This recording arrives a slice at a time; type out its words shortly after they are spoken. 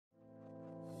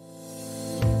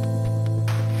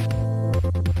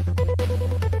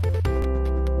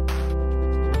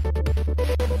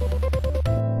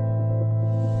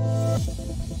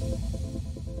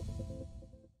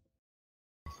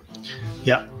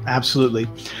Yeah, absolutely.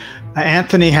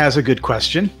 Anthony has a good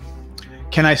question.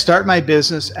 Can I start my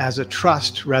business as a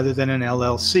trust rather than an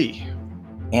LLC?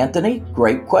 Anthony,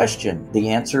 great question. The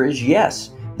answer is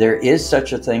yes. There is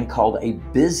such a thing called a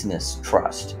business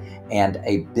trust. And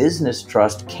a business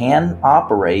trust can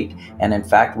operate. And in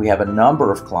fact, we have a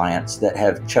number of clients that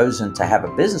have chosen to have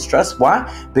a business trust.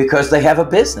 Why? Because they have a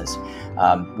business.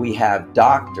 We have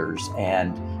doctors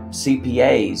and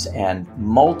CPAs and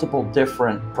multiple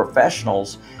different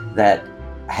professionals that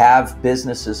have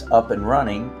businesses up and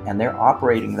running, and they're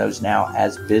operating those now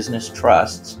as business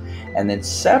trusts. And then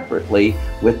separately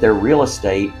with their real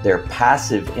estate, their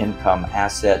passive income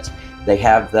assets, they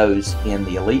have those in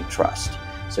the elite trust.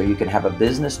 So you can have a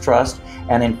business trust,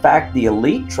 and in fact, the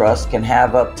elite trust can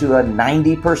have up to a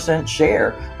 90%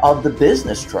 share of the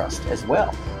business trust as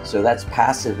well. So that's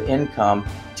passive income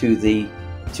to the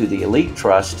elite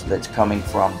trust that's coming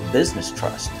from the business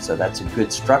trust. So that's a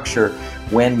good structure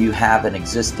when you have an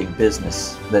existing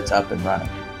business that's up and running.